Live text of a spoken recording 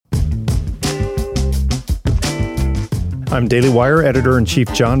I'm Daily Wire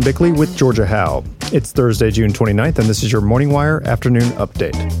Editor-in-Chief John Bickley with Georgia How. It's Thursday, June 29th, and this is your Morning Wire Afternoon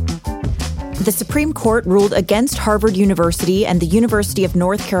Update. The Supreme Court ruled against Harvard University and the University of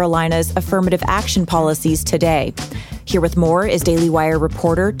North Carolina's affirmative action policies today. Here with more is Daily Wire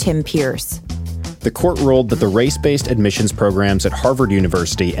reporter Tim Pierce. The court ruled that the race-based admissions programs at Harvard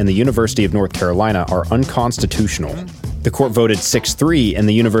University and the University of North Carolina are unconstitutional. The court voted 6-3 in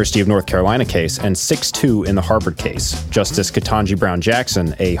the University of North Carolina case and 6-2 in the Harvard case. Justice Ketanji Brown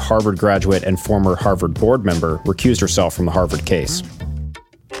Jackson, a Harvard graduate and former Harvard board member, recused herself from the Harvard case.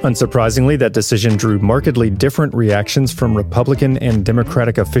 Unsurprisingly, that decision drew markedly different reactions from Republican and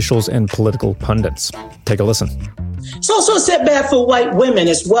Democratic officials and political pundits. Take a listen. It's also a setback for white women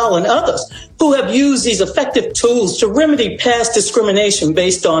as well and others who have used these effective tools to remedy past discrimination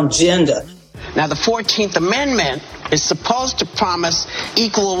based on gender. Now, the 14th Amendment is supposed to promise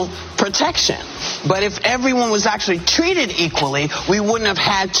equal protection. But if everyone was actually treated equally, we wouldn't have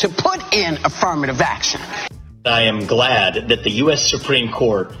had to put in affirmative action. I am glad that the U.S. Supreme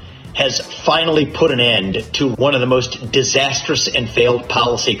Court has finally put an end to one of the most disastrous and failed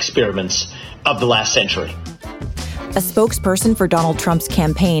policy experiments of the last century. A spokesperson for Donald Trump's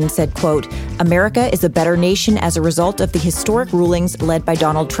campaign said, quote, "America is a better nation as a result of the historic rulings led by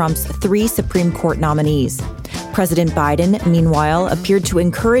Donald Trump's 3 Supreme Court nominees." President Biden, meanwhile, appeared to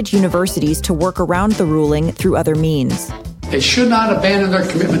encourage universities to work around the ruling through other means. They should not abandon their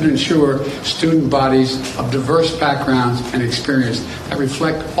commitment to ensure student bodies of diverse backgrounds and experience that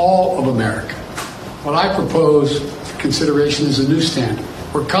reflect all of America. What I propose for consideration is a new standard,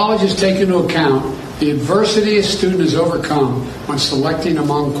 where colleges take into account the adversity a student has overcome when selecting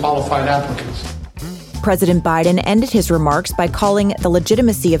among qualified applicants. President Biden ended his remarks by calling the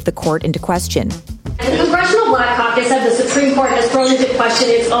legitimacy of the court into question. The Congressional Black Caucus said the Supreme Court has thrown into question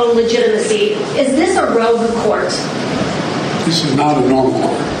its own legitimacy. Is this a rogue court? This is not a normal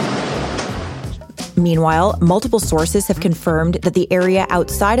court. Meanwhile, multiple sources have confirmed that the area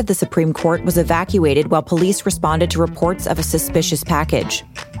outside of the Supreme Court was evacuated while police responded to reports of a suspicious package.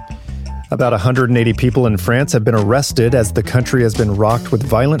 About 180 people in France have been arrested as the country has been rocked with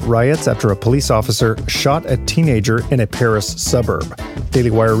violent riots after a police officer shot a teenager in a Paris suburb. Daily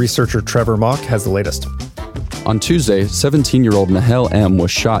Wire researcher Trevor Mock has the latest. On Tuesday, 17-year-old Nahel M.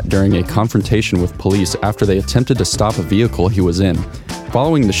 was shot during a confrontation with police after they attempted to stop a vehicle he was in.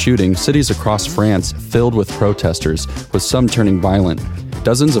 Following the shooting, cities across France filled with protesters, with some turning violent.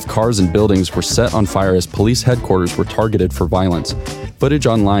 Dozens of cars and buildings were set on fire as police headquarters were targeted for violence. Footage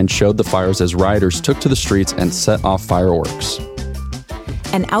online showed the fires as rioters took to the streets and set off fireworks.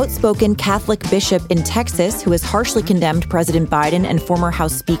 An outspoken Catholic bishop in Texas who has harshly condemned President Biden and former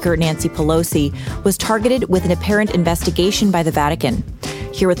House Speaker Nancy Pelosi was targeted with an apparent investigation by the Vatican.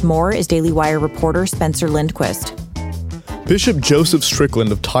 Here with more is Daily Wire reporter Spencer Lindquist. Bishop Joseph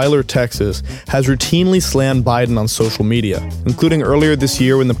Strickland of Tyler, Texas, has routinely slammed Biden on social media, including earlier this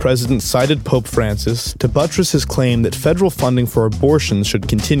year when the president cited Pope Francis to buttress his claim that federal funding for abortions should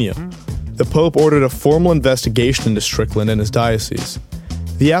continue. The Pope ordered a formal investigation into Strickland and his diocese.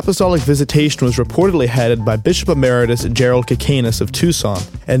 The apostolic visitation was reportedly headed by Bishop Emeritus Gerald Kakanis of Tucson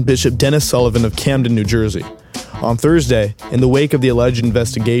and Bishop Dennis Sullivan of Camden, New Jersey. On Thursday, in the wake of the alleged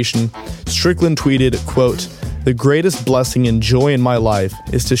investigation, Strickland tweeted, quote, "The greatest blessing and joy in my life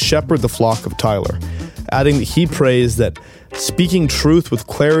is to shepherd the flock of Tyler," adding that he prays that speaking truth with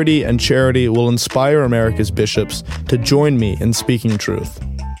clarity and charity will inspire America's bishops to join me in speaking truth.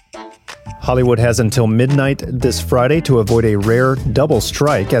 Hollywood has until midnight this Friday to avoid a rare double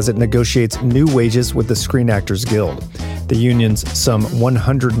strike as it negotiates new wages with the Screen Actors Guild. The union's some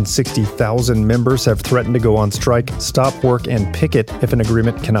 160,000 members have threatened to go on strike, stop work, and picket if an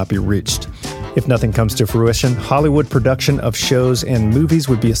agreement cannot be reached. If nothing comes to fruition, Hollywood production of shows and movies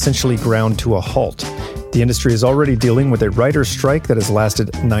would be essentially ground to a halt. The industry is already dealing with a writer's strike that has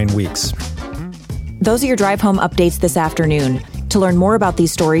lasted 9 weeks. Those are your drive home updates this afternoon. To learn more about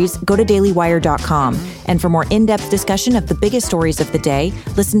these stories, go to dailywire.com. And for more in-depth discussion of the biggest stories of the day,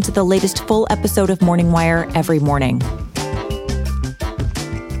 listen to the latest full episode of Morning Wire every morning.